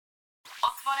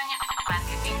Otvorene o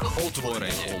marketingu.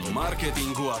 Otvorene o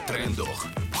marketingu a trendoch.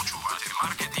 Počúvate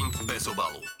Marketing bez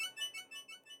obalu.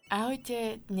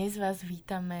 Ahojte, dnes vás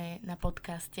vítame na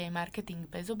podcaste Marketing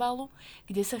bez obalu,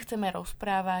 kde sa chceme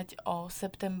rozprávať o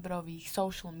septembrových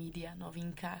social media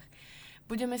novinkách.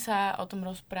 Budeme sa o tom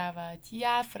rozprávať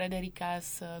ja, Frederika,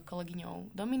 s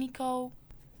kolegyňou Dominikou.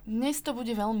 Dnes to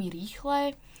bude veľmi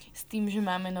rýchle, s tým, že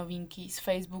máme novinky z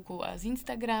Facebooku a z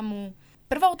Instagramu.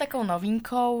 Prvou takou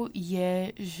novinkou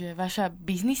je, že vaša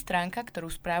biznis stránka,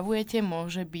 ktorú správujete,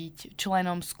 môže byť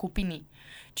členom skupiny.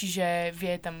 Čiže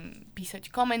vie tam písať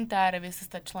komentáre, vie sa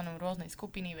stať členom rôznej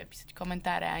skupiny, vie písať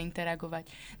komentáre a interagovať.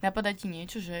 Napadá ti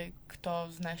niečo, že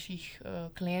kto z našich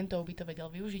klientov by to vedel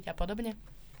využiť a podobne?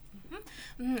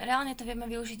 Reálne to vieme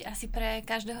využiť asi pre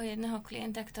každého jedného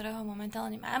klienta, ktorého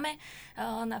momentálne máme.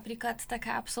 Napríklad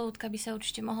taká absolútka by sa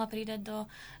určite mohla pridať do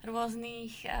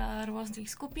rôznych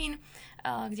skupín,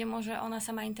 kde môže ona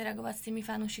sama interagovať s tými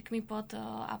fanúšikmi pod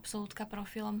absolútka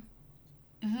profilom.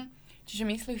 Čiže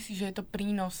myslíš si, že je to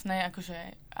prínosné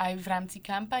akože aj v rámci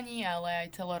kampaní, ale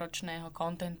aj celoročného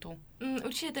kontentu?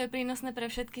 Určite to je prínosné pre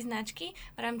všetky značky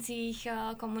v rámci ich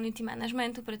community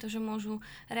managementu, pretože môžu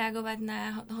reagovať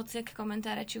na hociaké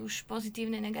komentáre, či už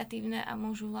pozitívne, negatívne a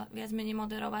môžu viac menej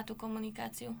moderovať tú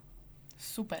komunikáciu.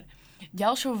 Super.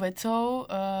 Ďalšou vecou,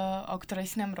 o ktorej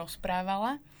si nám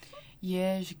rozprávala,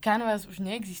 je, že Canvas už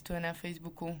neexistuje na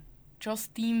Facebooku. Čo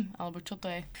s tým? Alebo čo to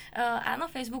je? Áno,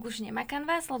 Facebook už nemá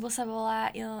Canvas, lebo sa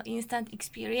volá Instant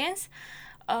Experience.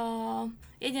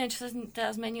 Jediné, čo sa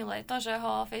teda zmenilo, je to, že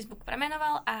ho Facebook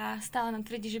premenoval a stále nám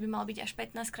tvrdí, že by mal byť až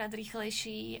 15-krát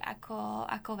rýchlejší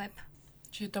ako web.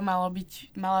 Čiže to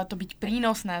mala to byť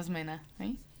prínosná zmena,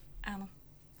 hej? Áno.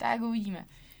 Tak uvidíme.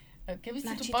 Keby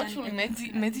ste tu počuli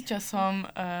medzičasom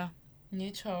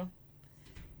niečo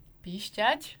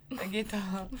píšťať, tak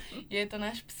je to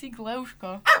náš psík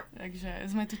Leuško. Takže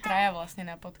sme tu traja vlastne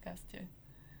na podcaste.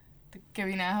 Tak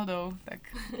keby náhodou, tak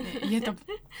je to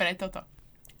pre toto.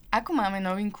 Ako máme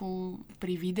novinku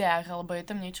pri videách, alebo je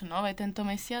tam niečo nové tento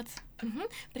mesiac?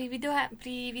 Pri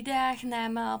videách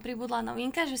nám pribudla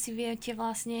novinka, že si viete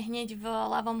vlastne hneď v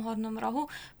ľavom hornom rohu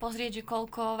pozrieť, že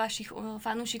koľko vašich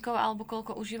fanúšikov alebo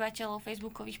koľko užívateľov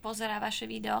facebookových pozerá vaše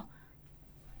video.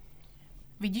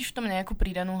 Vidíš v tom nejakú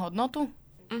pridanú hodnotu?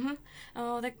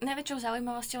 Tak najväčšou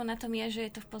zaujímavosťou na tom je, že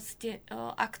je to v podstate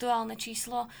aktuálne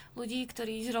číslo ľudí,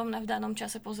 ktorí zrovna v danom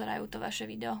čase pozerajú to vaše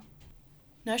video.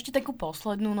 No a ešte takú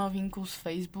poslednú novinku z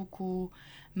Facebooku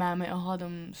máme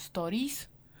ohľadom stories.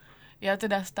 Ja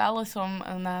teda stále som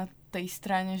na tej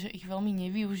strane, že ich veľmi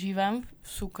nevyužívam v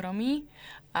súkromí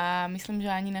a myslím, že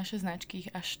ani naše značky ich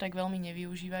až tak veľmi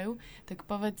nevyužívajú. Tak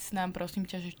povedz nám prosím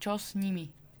ťa, že čo s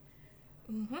nimi?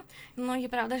 No je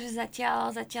pravda, že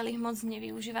zatiaľ ich moc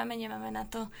nevyužívame, nemáme na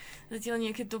to zatiaľ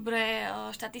nejaké dobré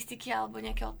štatistiky alebo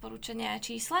nejaké odporúčania a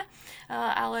čísla,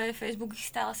 ale Facebook ich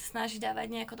stále sa snaží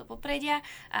dávať nejako do popredia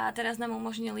a teraz nám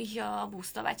umožnil ich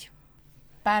boostovať.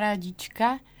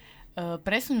 Parádička.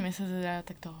 Presuňme sa teda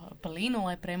takto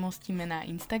plynule, premostíme na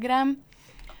Instagram.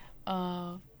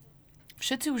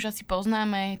 Všetci už asi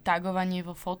poznáme tagovanie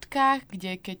vo fotkách,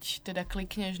 kde keď teda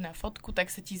klikneš na fotku,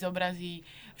 tak sa ti zobrazí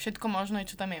všetko možné,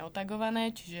 čo tam je otagované,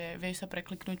 čiže vieš sa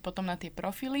prekliknúť potom na tie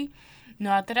profily.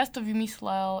 No a teraz to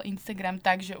vymyslel Instagram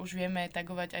tak, že už vieme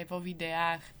tagovať aj vo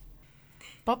videách.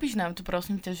 Popíš nám tu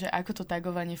prosím ťa, že ako to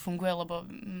tagovanie funguje, lebo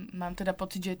mám teda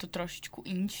pocit, že je to trošičku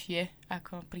inšie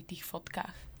ako pri tých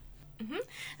fotkách.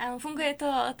 Funguje to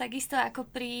takisto ako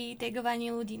pri tagovaní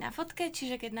ľudí na fotke,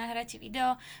 čiže keď nahráte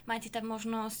video, máte tam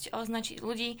možnosť označiť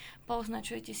ľudí,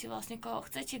 poznačujete si vlastne koho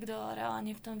chcete, kto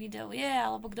reálne v tom videu je,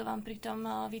 alebo kto vám pri tom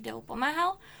videu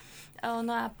pomáhal.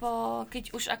 No a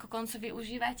keď už ako koncový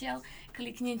užívateľ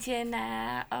kliknete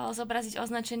na zobraziť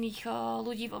označených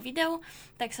ľudí vo videu,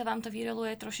 tak sa vám to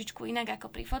vyroluje trošičku inak ako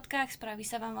pri fotkách, spraví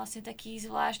sa vám vlastne taký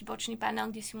zvlášť bočný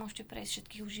panel, kde si môžete prejsť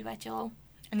všetkých užívateľov.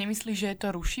 A nemyslíš, že je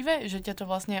to rušivé? Že ťa to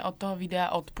vlastne od toho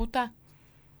videa odputa?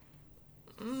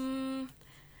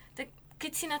 Tak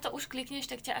keď si na to už klikneš,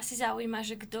 tak ťa asi zaujíma,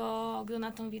 že kto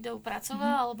na tom videu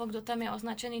pracoval, alebo kto tam je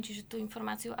označený, čiže tú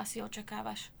informáciu asi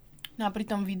očakávaš. No a pri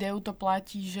tom videu to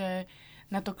platí, že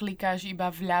na to klikáš iba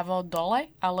vľavo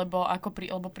dole, alebo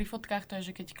lebo pri fotkách to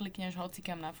je, že keď klikneš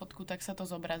hocikam na fotku, tak sa to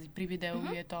zobrazí. Pri videu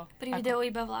je to... Pri videu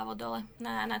iba vľavo dole,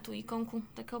 na tú ikonku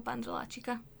takého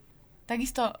pandroláčika.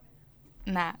 Takisto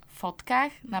na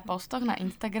fotkách, na postoch, na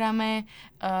Instagrame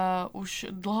už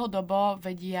dlhodobo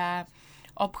vedia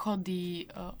obchody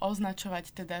označovať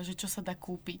teda, že čo sa dá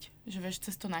kúpiť, že vieš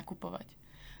cez to nakupovať.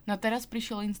 No teraz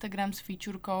prišiel Instagram s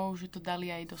featurekou, že to dali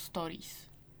aj do stories.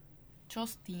 Čo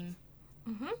s tým?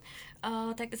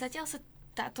 Tak zatiaľ sa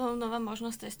táto nová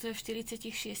možnosť testuje v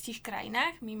 46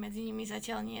 krajinách. My medzi nimi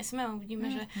zatiaľ nie sme, uvidíme,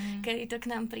 že kedy to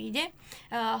k nám príde.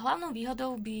 Hlavnou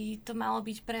výhodou by to malo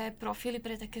byť pre profily,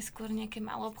 pre také skôr nejaké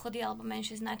malé obchody alebo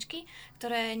menšie značky,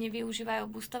 ktoré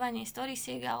nevyužívajú boostovanie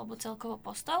storiesiek alebo celkovo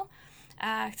postov.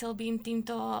 A chcel by im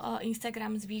týmto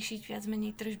Instagram zvýšiť viac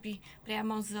menej tržby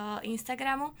priamo z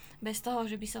Instagramu, bez toho,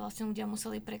 že by sa vlastne ľudia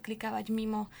museli preklikávať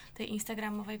mimo tej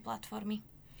Instagramovej platformy.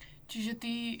 Čiže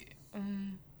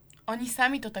oni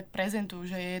sami to tak prezentujú,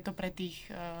 že je to pre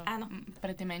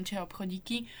pre tie menšie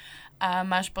obchodíky a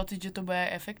máš pocit, že to bude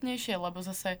efektnejšie, lebo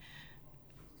zase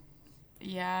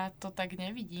ja to tak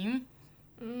nevidím.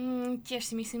 Tiež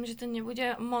si myslím, že to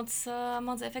nebude moc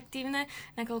efektívne,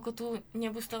 nakoľko tú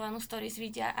nebustovanú stories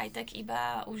vidia aj tak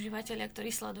iba užívateľia,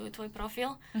 ktorí sledujú tvoj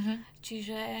profil.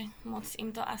 Čiže moc im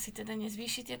to asi teda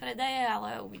nezvýši tie predaje,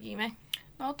 ale uvidíme.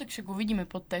 No tak však uvidíme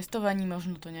pod testovaním,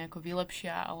 možno to nejako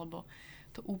vylepšia alebo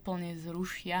to úplne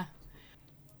zrušia.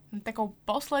 Takou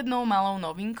poslednou malou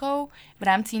novinkou v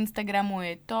rámci Instagramu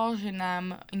je to, že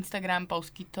nám Instagram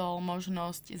poskytol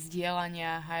možnosť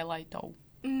zdieľania highlightov.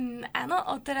 Áno,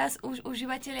 odteraz už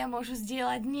užívateľia môžu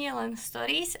zdieľať nie len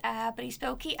stories a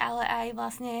príspevky, ale aj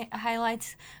vlastne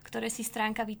highlights, ktoré si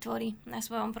stránka vytvorí na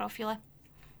svojom profile.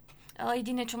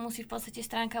 Jediné, čo musí v podstate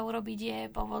stránka urobiť, je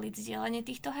povoliť zdieľanie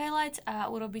týchto highlights a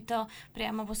urobiť to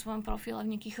priamo vo svojom profile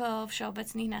v nejakých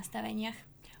všeobecných nastaveniach.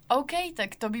 OK,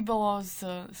 tak to by bolo z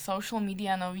social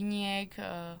media noviniek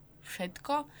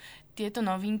všetko. Tieto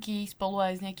novinky spolu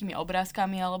aj s nejakými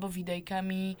obrázkami alebo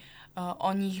videjkami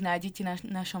o nich nájdete na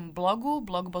našom blogu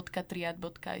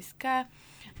blog.triad.sk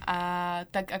a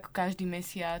tak ako každý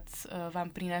mesiac vám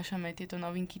prinášame tieto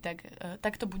novinky,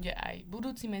 tak to bude aj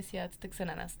budúci mesiac, tak sa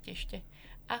na nás tešte.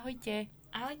 Ahojte.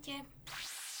 Ahojte.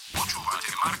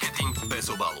 Počúvate Marketing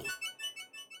bez obalu.